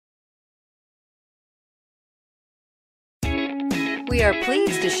We are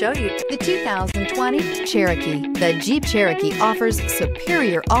pleased to show you the 2020 Cherokee. The Jeep Cherokee offers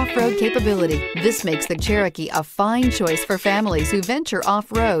superior off-road capability. This makes the Cherokee a fine choice for families who venture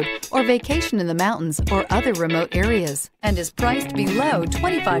off-road or vacation in the mountains or other remote areas, and is priced below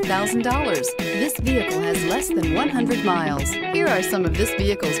 $25,000. This vehicle has less than 100 miles. Here are some of this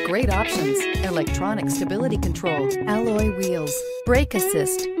vehicle's great options: electronic stability control, alloy wheels, brake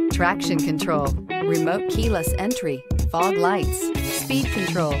assist, traction control, remote keyless entry, fog lights, speed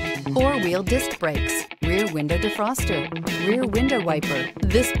control, four-wheel disc brakes, rear window defroster, rear window wiper.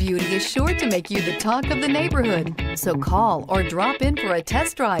 This beauty is sure to make you the talk of the neighborhood. So call or drop in for a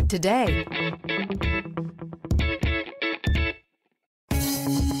test drive today.